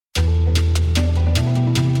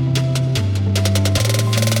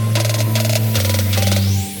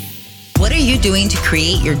doing to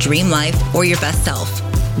create your dream life or your best self?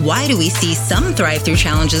 Why do we see some thrive through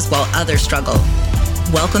challenges while others struggle?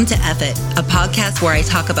 Welcome to F It, a podcast where I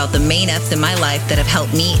talk about the main F's in my life that have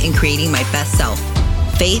helped me in creating my best self.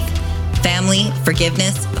 Faith, family,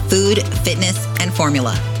 forgiveness, food, fitness, and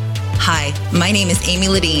formula. Hi, my name is Amy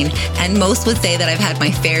Ledeen, and most would say that I've had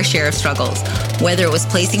my fair share of struggles, whether it was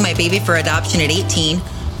placing my baby for adoption at 18,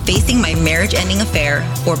 facing my marriage-ending affair,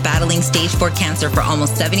 or battling stage 4 cancer for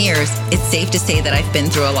almost 7 years. It's safe to say that I've been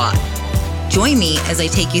through a lot. Join me as I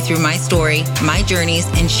take you through my story, my journeys,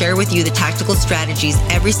 and share with you the tactical strategies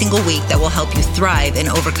every single week that will help you thrive and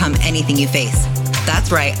overcome anything you face.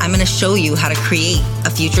 That's right, I'm going to show you how to create a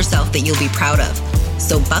future self that you'll be proud of.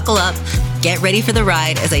 So buckle up, get ready for the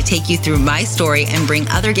ride as I take you through my story and bring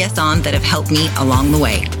other guests on that have helped me along the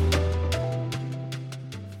way.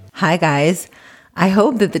 Hi, guys. I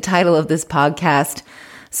hope that the title of this podcast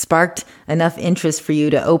sparked enough interest for you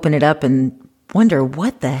to open it up and wonder,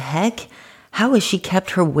 what the heck? How has she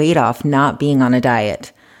kept her weight off not being on a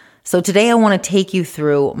diet? So today I want to take you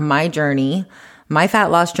through my journey, my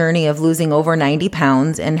fat loss journey of losing over 90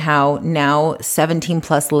 pounds, and how now 17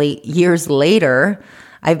 plus years later,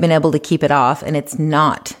 I've been able to keep it off, and it's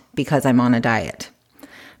not because I'm on a diet.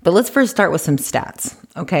 But let's first start with some stats,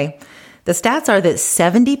 okay? The stats are that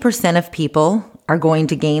 70% of people are going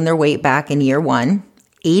to gain their weight back in year 1,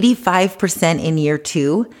 85% in year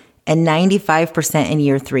 2, and 95% in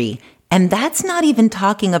year 3. And that's not even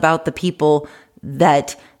talking about the people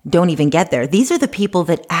that don't even get there. These are the people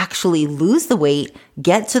that actually lose the weight,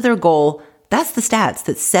 get to their goal. That's the stats,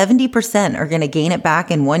 that 70% are going to gain it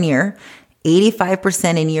back in 1 year,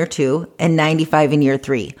 85% in year 2, and 95% in year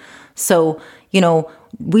 3. So,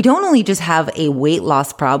 we don't only just have a weight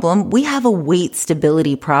loss problem, we have a weight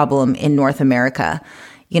stability problem in North America.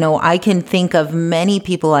 I can think of many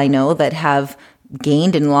people I know that have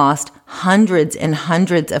gained and lost hundreds and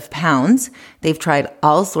hundreds of pounds. They've tried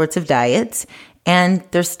all sorts of diets and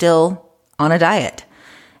they're still on a diet.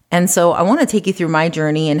 And so I want to take you through my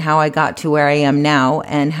journey and how I got to where I am now,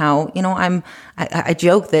 and how, I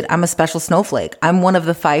joke that I'm a special snowflake. I'm one of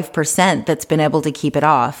the 5% that's been able to keep it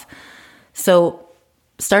off. So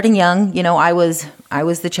starting young, I was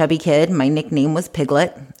the chubby kid. My nickname was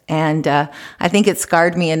Piglet. And I think it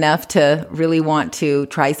scarred me enough to really want to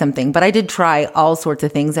try something. But I did try all sorts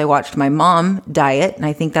of things. I watched my mom diet. And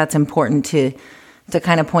I think that's important to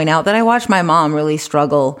kind of point out that I watched my mom really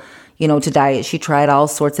struggle, to diet. She tried all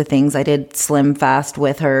sorts of things. I did Slim Fast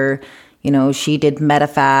with her. She did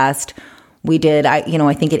MetaFast. We did, I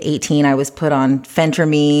think at 18, I was put on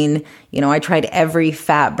Phentermine. I tried every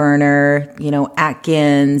fat burner,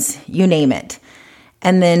 Atkins, you name it.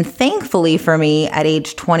 And then thankfully for me at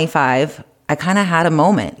age 25, I kind of had a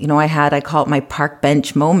moment. I call it my park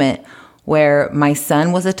bench moment, where my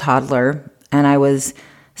son was a toddler and I was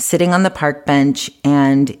sitting on the park bench,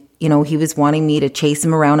 and, he was wanting me to chase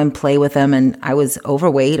him around and play with him. And I was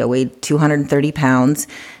overweight. I weighed 230 pounds.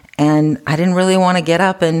 And I didn't really want to get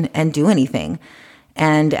up and do anything.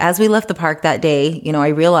 And as we left the park that day, I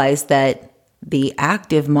realized that the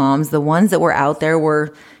active moms, the ones that were out there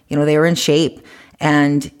were, they were in shape.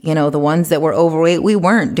 And, the ones that were overweight, we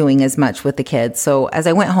weren't doing as much with the kids. So as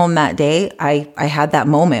I went home that day, I had that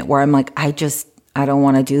moment where I'm like, I don't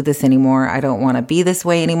want to do this anymore. I don't want to be this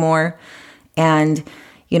way anymore. And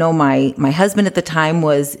my husband at the time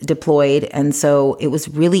was deployed. And so it was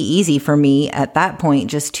really easy for me at that point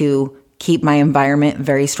just to keep my environment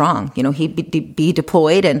very strong. He'd be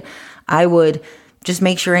deployed, and I would just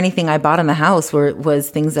make sure anything I bought in the house was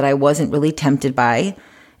things that I wasn't really tempted by.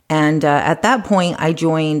 And at that point, I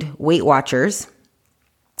joined Weight Watchers.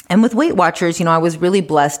 And with Weight Watchers, I was really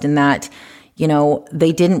blessed in that,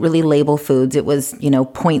 they didn't really label foods. It was,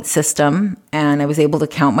 point system, and I was able to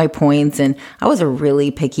count my points, and I was a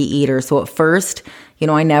really picky eater. So at first,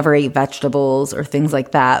 I never ate vegetables or things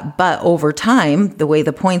like that. But over time, the way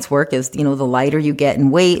the points work is, the lighter you get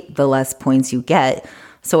in weight, the less points you get.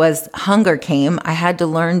 So as hunger came, I had to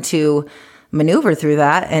learn to maneuver through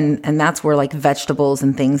that. And that's where like vegetables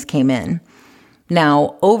and things came in.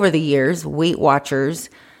 Now, over the years, Weight Watchers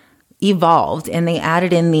evolved and they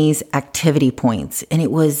added in these activity points. And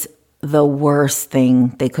it was the worst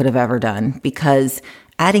thing they could have ever done, because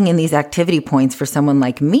adding in these activity points for someone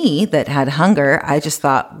like me that had hunger, I just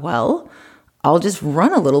thought, well, I'll just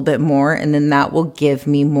run a little bit more and then that will give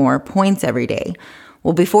me more points every day.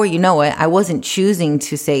 Well, before you know it, I wasn't choosing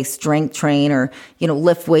to say strength train or,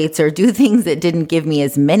 lift weights or do things that didn't give me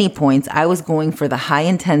as many points. I was going for the high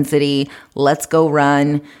intensity, let's go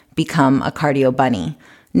run, become a cardio bunny.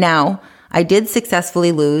 Now, I did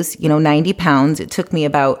successfully lose, 90 pounds. It took me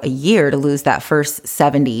about a year to lose that first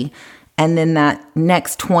 70. And then that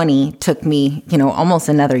next 20 took me, almost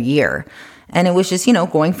another year. And it was just,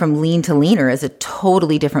 going from lean to leaner is a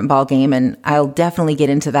totally different ballgame. And I'll definitely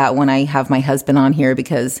get into that when I have my husband on here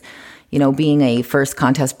because, being a first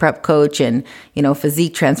contest prep coach and,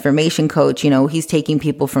 physique transformation coach, he's taking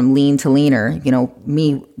people from lean to leaner,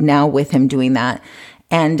 me now with him doing that.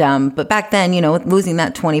 And, but back then, losing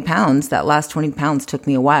that 20 pounds, that last 20 pounds took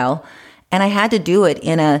me a while. And I had to do it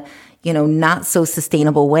in a, not so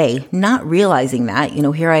sustainable way, not realizing that,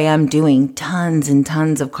 here I am doing tons and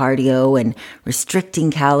tons of cardio and restricting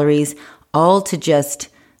calories, all to just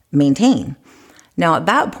maintain. Now, at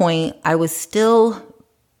that point, I was still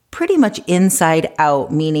pretty much inside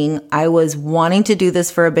out, meaning I was wanting to do this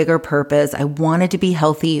for a bigger purpose. I wanted to be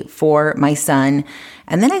healthy for my son.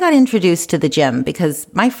 And then I got introduced to the gym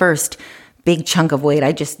because my first big chunk of weight,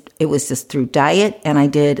 it was just through diet. And I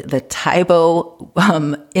did the Tae Bo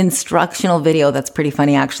instructional video. That's pretty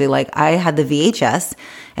funny, actually. Like I had the VHS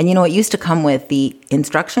and it used to come with the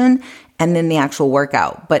instruction and then the actual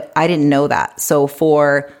workout, but I didn't know that. So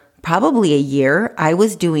for probably a year, I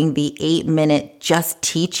was doing the 8-minute just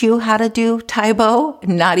teach you how to do Tae Bo,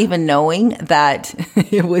 not even knowing that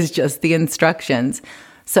it was just the instructions.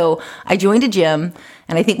 So I joined a gym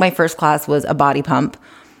and I think my first class was a body pump.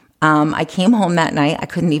 I came home that night. I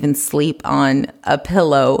couldn't even sleep on a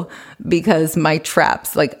pillow because my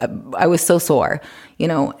traps, I was so sore,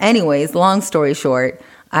 Anyways, long story short,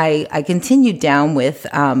 I continued down with,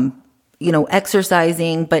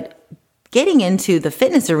 exercising, but getting into the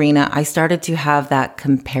fitness arena, I started to have that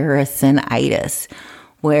comparison-itis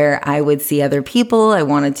where I would see other people. I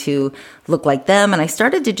wanted to look like them. And I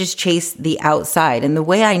started to just chase the outside. And the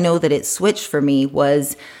way I know that it switched for me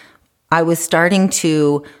was I was starting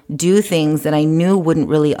to do things that I knew wouldn't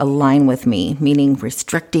really align with me, meaning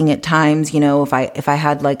restricting at times. If I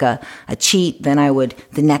had like a cheat, then I would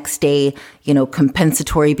the next day,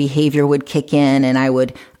 compensatory behavior would kick in and I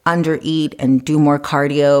would undereat and do more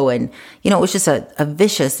cardio. And, it was just a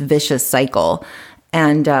vicious cycle.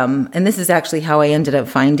 And this is actually how I ended up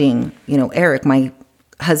finding, Eric, my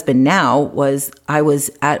husband now, I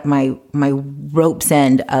was at my rope's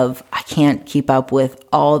end of, I can't keep up with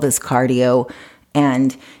all this cardio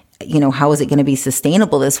and, how is it going to be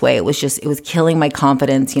sustainable this way? It was killing my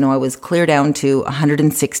confidence. I was clear down to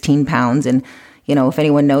 116 pounds. And, if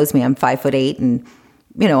anyone knows me, I'm 5'8" and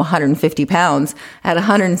 150 pounds. At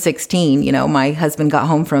 116, my husband got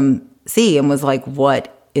home from sea and was like,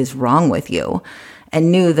 what is wrong with you?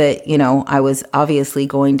 And knew that, I was obviously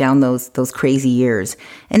going down those crazy years.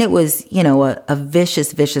 And it was, a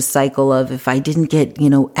vicious cycle of if I didn't get,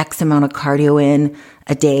 X amount of cardio in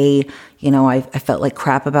a day, I felt like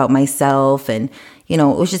crap about myself and, it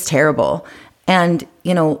was just terrible. And,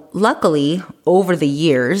 luckily over the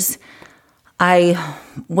years, I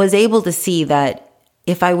was able to see that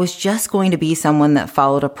if I was just going to be someone that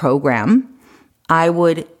followed a program, I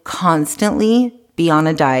would constantly be on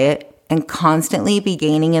a diet and constantly be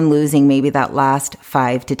gaining and losing maybe that last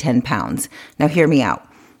 5 to 10 pounds. Now, hear me out.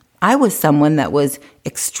 I was someone that was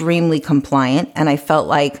extremely compliant, and I felt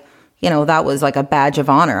like, that was like a badge of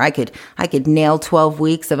honor. I could nail 12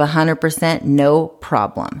 weeks of 100%, no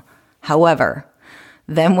problem. However,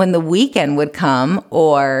 then when the weekend would come,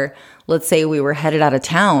 or let's say we were headed out of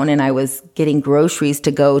town and I was getting groceries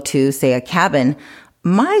to go to, say, a cabin,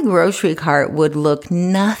 my grocery cart would look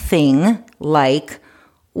nothing like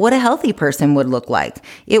what a healthy person would look like.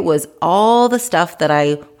 It was all the stuff that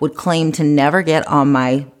I would claim to never get on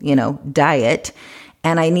my, diet.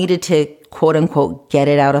 And I needed to, quote unquote, get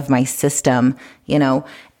it out of my system,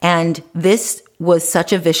 and this was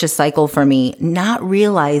such a vicious cycle for me, not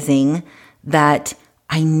realizing that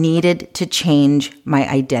I needed to change my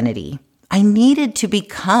identity. I needed to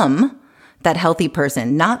become that healthy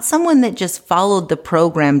person, not someone that just followed the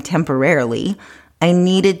program temporarily. I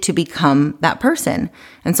needed to become that person.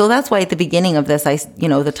 And so that's why at the beginning of this,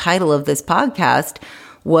 the title of this podcast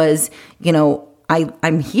was,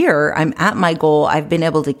 I'm here, I'm at my goal. I've been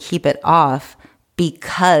able to keep it off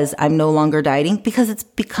because I'm no longer dieting, because it's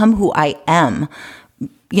become who I am.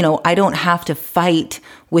 I don't have to fight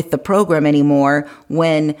with the program anymore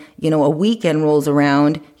when, a weekend rolls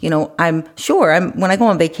around. I'm sure when I go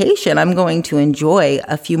on vacation, I'm going to enjoy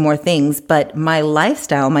a few more things, but my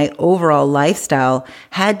lifestyle, my overall lifestyle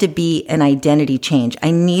had to be an identity change.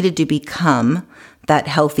 I needed to become that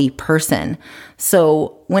healthy person.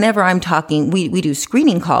 So whenever I'm talking, we do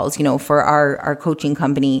screening calls, for our coaching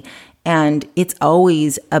company. And it's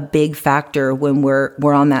always a big factor when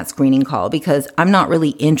we're on that screening call, because I'm not really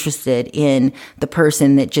interested in the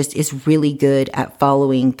person that just is really good at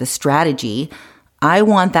following the strategy. I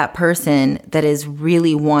want that person that is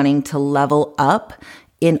really wanting to level up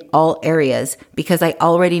in all areas, because I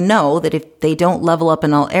already know that if they don't level up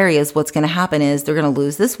in all areas, what's going to happen is they're going to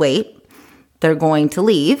lose this weight, they're going to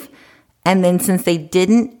leave, and then since they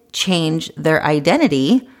didn't change their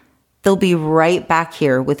identity, they'll be right back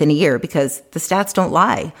here within a year, because the stats don't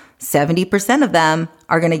lie. 70% of them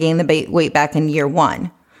are going to gain the weight back in year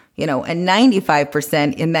 1, and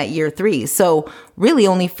 95% in that year 3. So really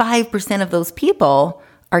only 5% of those people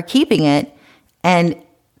are keeping it. And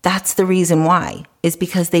that's the reason why, is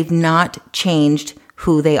because they've not changed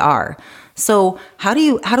who they are. So how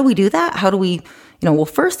do we do that? How do we, well,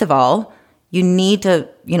 first of all, you need to,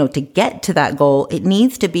 to get to that goal, it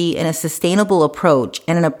needs to be in a sustainable approach,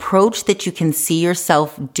 and an approach that you can see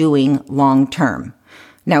yourself doing long term.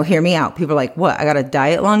 Now, hear me out. People are like, what? I got to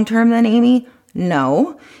diet long term then, Amy?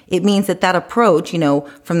 No, it means that approach,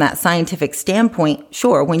 from that scientific standpoint,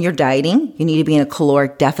 sure, when you're dieting, you need to be in a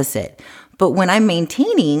caloric deficit. But when I'm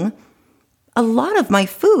maintaining, a lot of my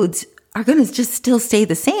foods are going to just still stay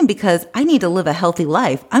the same, because I need to live a healthy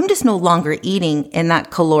life. I'm just no longer eating in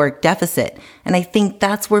that caloric deficit. And I think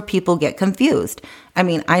that's where people get confused. I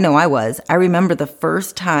mean, I know I was. I remember the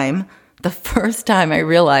first time I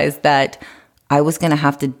realized that I was going to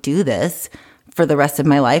have to do this for the rest of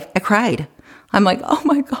my life, I cried. I'm like, oh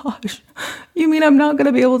my gosh, you mean I'm not going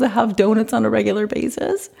to be able to have donuts on a regular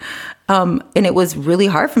basis? And it was really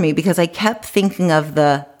hard for me, because I kept thinking of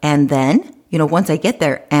and then, once I get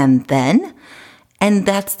there, and then. And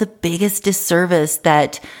that's the biggest disservice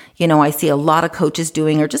that, I see a lot of coaches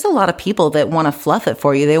doing, or just a lot of people that want to fluff it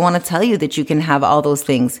for you. They want to tell you that you can have all those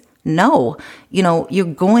things. No, you're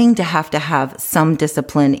going to have some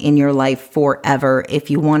discipline in your life forever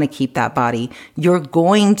if you want to keep that body. You're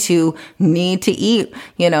going to need to eat,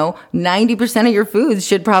 90% of your foods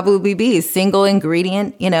should probably be single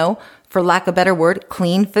ingredient, for lack of a better word,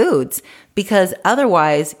 clean foods, because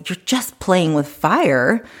otherwise you're just playing with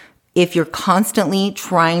fire. If you're constantly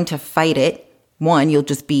trying to fight it, 1, you'll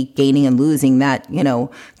just be gaining and losing that,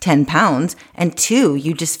 10 pounds. And 2,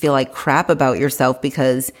 you just feel like crap about yourself,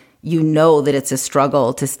 because you know that it's a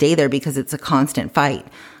struggle to stay there, because it's a constant fight.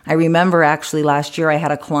 I remember actually last year I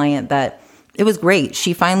had a client that it was great.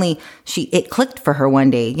 It clicked for her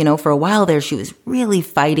one day. For a while there, she was really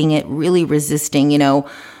fighting it, really resisting, oh,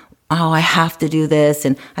 I have to do this.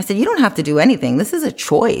 And I said, you don't have to do anything. This is a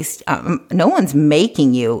choice. No one's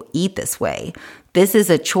making you eat this way. This is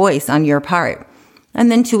a choice on your part.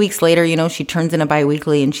 And then 2 weeks later, she turns in a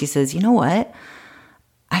biweekly and she says, you know what?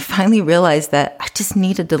 I finally realized that I just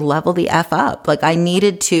needed to level the F up. Like, I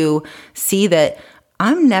needed to see that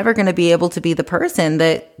I'm never going to be able to be the person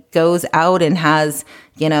that goes out and has,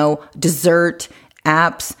 dessert,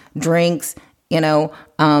 apps, drinks,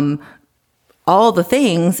 all the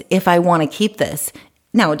things if I want to keep this.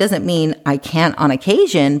 Now, it doesn't mean I can't on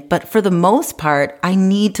occasion, but for the most part, I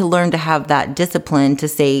need to learn to have that discipline to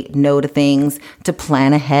say no to things, to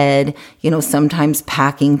plan ahead, sometimes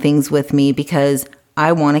packing things with me, because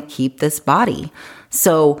I want to keep this body.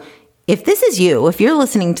 So if this is you, if you're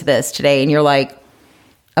listening to this today and you're like,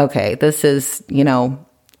 okay, this is,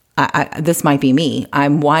 this might be me.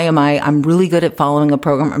 I'm really good at following a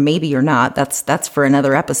program, or maybe you're not. That's for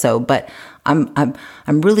another episode, but I'm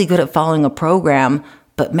really good at following a program,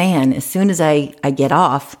 but man, as soon as I get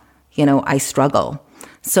off, I struggle.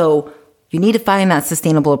 So you need to find that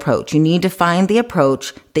sustainable approach. You need to find the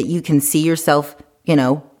approach that you can see yourself,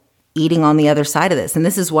 eating on the other side of this. And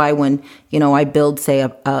this is why when, I build, say,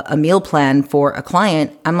 a meal plan for a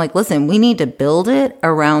client, I'm like, listen, we need to build it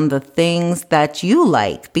around the things that you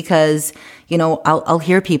like, because, I'll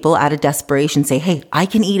hear people out of desperation say, hey, I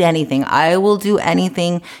can eat anything. I will do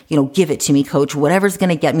anything, give it to me, coach, whatever's going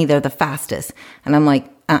to get me there the fastest. And I'm like,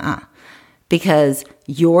 because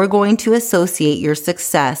you're going to associate your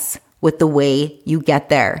success with the way you get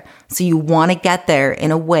there. So you want to get there in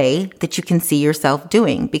a way that you can see yourself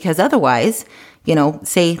doing, because otherwise,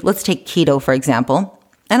 say, let's take keto, for example.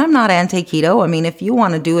 And I'm not anti-keto. I mean, if you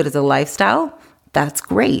want to do it as a lifestyle, that's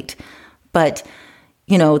great. But,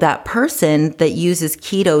 that person that uses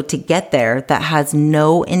keto to get there, that has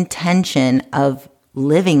no intention of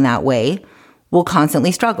living that way, will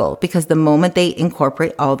constantly struggle, because the moment they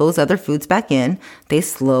incorporate all those other foods back in, they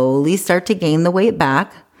slowly start to gain the weight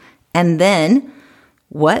back. And then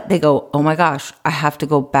what? They go, oh my gosh, I have to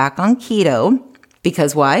go back on keto.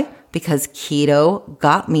 Because why? Because keto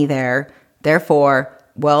got me there. Therefore,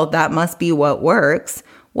 well, that must be what works.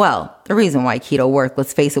 Well, the reason why keto worked,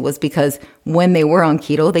 let's face it, was because when they were on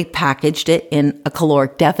keto, they packaged it in a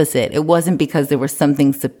caloric deficit. It wasn't because there was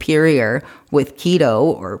something superior with keto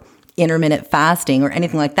or intermittent fasting or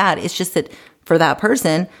anything like that. It's just that for that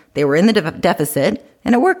person. They were in the deficit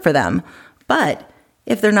and it worked for them. But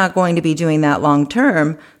if they're not going to be doing that long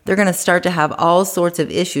term, they're going to start to have all sorts of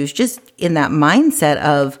issues just in that mindset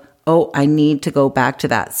of, oh, I need to go back to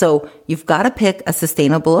that. So you've got to pick a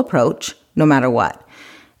sustainable approach no matter what.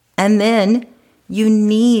 And then you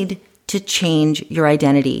need to change your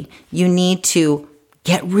identity. You need to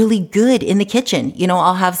get really good in the kitchen.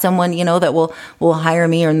 I'll have someone, that will hire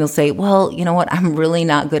me and they'll say, well, you know what? I'm really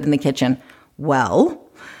not good in the kitchen. Well,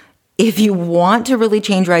 if you want to really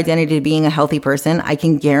change your identity to being a healthy person, I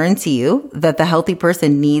can guarantee you that the healthy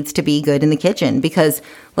person needs to be good in the kitchen, because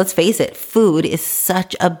let's face it, food is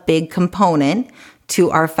such a big component to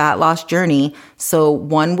our fat loss journey. So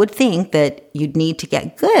one would think that you'd need to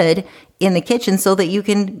get good in the kitchen so that you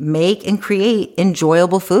can make and create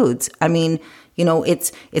enjoyable foods. I mean,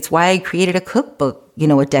 it's why I created a cookbook,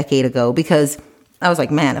 a decade ago, because I was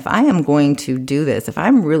like, man, if I am going to do this, if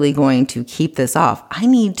I'm really going to keep this off, I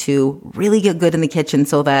need to really get good in the kitchen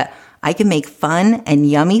so that I can make fun and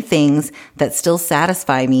yummy things that still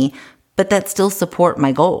satisfy me, but that still support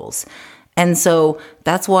my goals. And so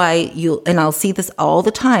that's why and I'll see this all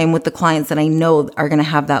the time with the clients that I know are going to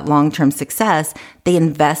have that long-term success. They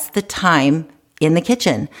invest the time in the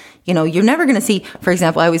kitchen. You're never going to see, for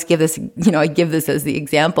example, I always give this, I give this as the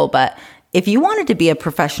example, but if you wanted to be a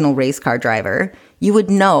professional race car driver, you would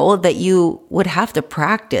know that you would have to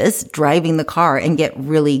practice driving the car and get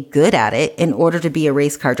really good at it in order to be a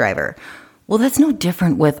race car driver. Well, that's no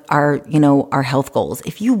different with our health goals.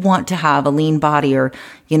 If you want to have a lean body or,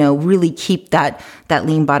 really keep that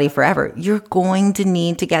lean body forever, you're going to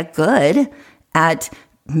need to get good at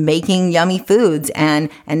making yummy foods and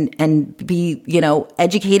be,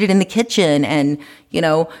 educated in the kitchen. And,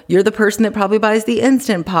 you're the person that probably buys the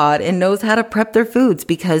Instant Pot and knows how to prep their foods,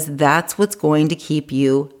 because that's what's going to keep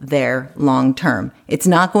you there long term. It's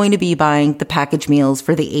not going to be buying the packaged meals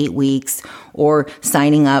for the 8 weeks or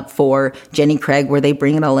signing up for Jenny Craig where they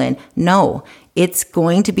bring it all in. No, it's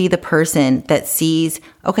going to be the person that sees,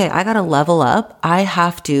 okay, I got to level up. I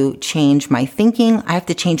have to change my thinking. I have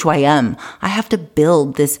to change who I am. I have to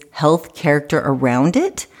build this health character around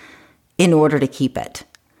it in order to keep it.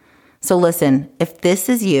 So listen, if this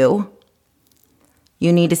is you,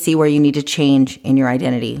 you need to see where you need to change in your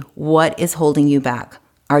identity. What is holding you back?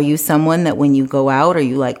 Are you someone that when you go out, are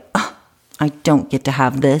you like, oh, I don't get to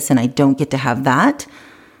have this and I don't get to have that?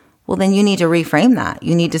 Well, then you need to reframe that.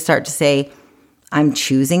 You need to start to say, I'm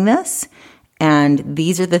choosing this, and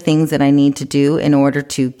these are the things that I need to do in order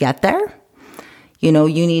to get there. You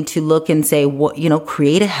need to look and say,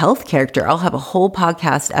 create a health character. I'll have a whole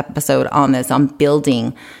podcast episode on this, on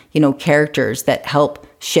building, characters that help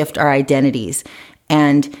shift our identities.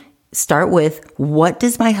 And start with, what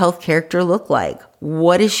does my health character look like?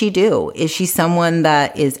 What does she do? Is she someone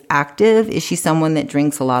that is active? Is she someone that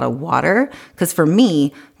drinks a lot of water? Because for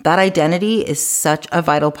me, that identity is such a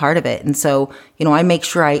vital part of it. And so, I make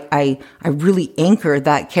sure I really anchor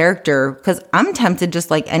that character, because I'm tempted just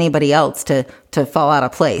like anybody else to fall out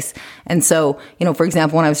of place. And so, for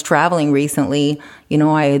example, when I was traveling recently,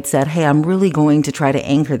 I had said, hey, I'm really going to try to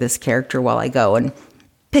anchor this character while I go and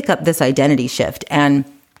pick up this identity shift. And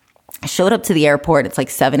I showed up to the airport. It's like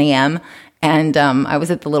 7 a.m. And I was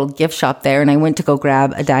at the little gift shop there, and I went to go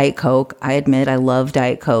grab a Diet Coke. I admit I love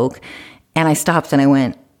Diet Coke. And I stopped and I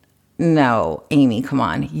went, no, Amy, come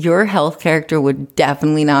on. Your health character would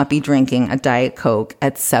definitely not be drinking a Diet Coke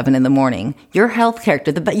at 7 a.m. Your health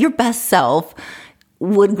character, your best self,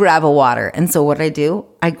 would grab a water. And so what did I do?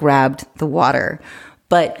 I grabbed the water.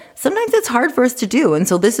 But sometimes it's hard for us to do. And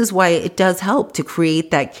so this is why it does help to create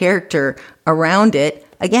that character around it.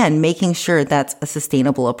 Again, making sure that's a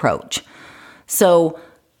sustainable approach. So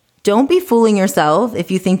don't be fooling yourself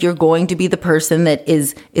if you think you're going to be the person that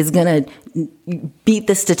is going to beat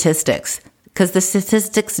the statistics, because the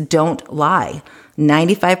statistics don't lie.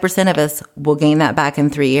 95% of us will gain that back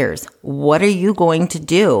in 3 years. What are you going to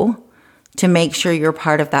do to make sure you're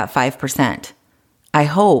part of that 5%? I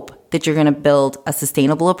hope that you're going to build a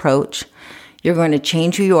sustainable approach. You're going to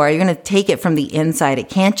change who you are. You're going to take it from the inside. It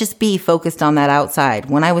can't just be focused on that outside.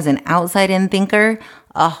 When I was an outside-in thinker,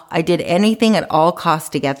 I did anything at all costs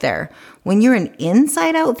to get there. When you're an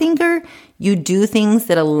inside-out thinker, you do things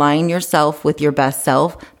that align yourself with your best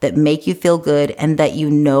self, that make you feel good, and that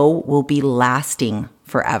will be lasting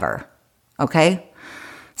forever. Okay?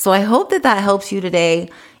 So I hope that helps you today.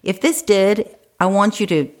 If this did, I want you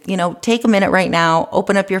to, take a minute right now,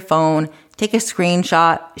 open up your phone, take a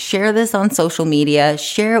screenshot, share this on social media,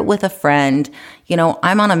 share it with a friend.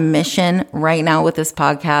 I'm on a mission right now with this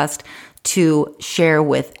podcast to share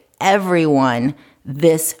with everyone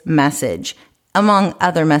this message. among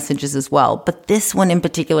other messages as well. But this one in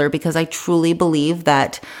particular, because I truly believe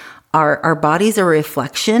that our bodies are a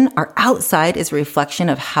reflection, our outside is a reflection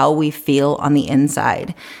of how we feel on the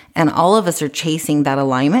inside. And all of us are chasing that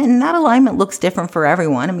alignment, and that alignment looks different for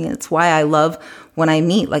everyone. I mean, it's why I love when I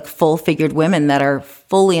meet like full-figured women that are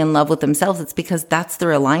fully in love with themselves. It's because that's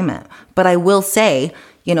their alignment. But I will say,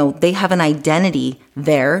 they have an identity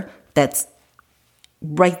there that's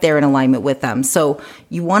right there in alignment with them. So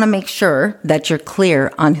you want to make sure that you're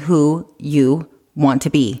clear on who you want to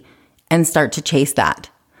be and start to chase that.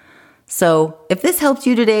 So if this helped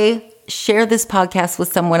you today, share this podcast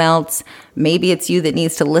with someone else. Maybe it's you that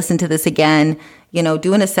needs to listen to this again.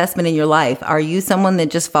 Do an assessment in your life. Are you someone that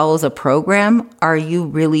just follows a program? Are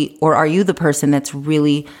you the person that's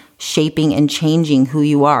really shaping and changing who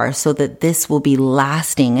you are so that this will be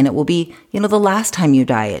lasting and it will be, the last time you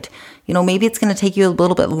diet? Maybe it's going to take you a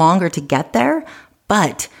little bit longer to get there,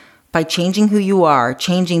 but by changing who you are,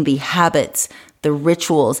 changing the habits, the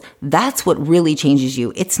rituals, that's what really changes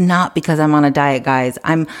you. It's not because I'm on a diet, guys.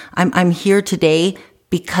 I'm here today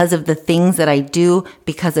because of the things that I do,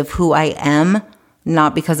 because of who I am,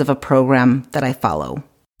 not because of a program that I follow.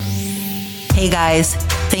 Hey guys,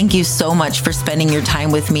 thank you so much for spending your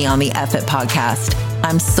time with me on the F-It podcast.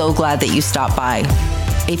 I'm so glad that you stopped by.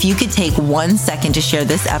 If you could take 1 second to share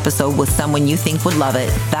this episode with someone you think would love it,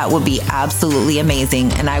 that would be absolutely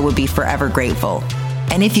amazing, and I would be forever grateful.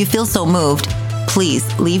 And if you feel so moved, please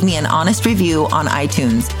leave me an honest review on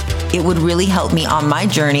iTunes. It would really help me on my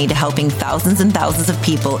journey to helping thousands and thousands of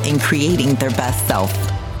people in creating their best self.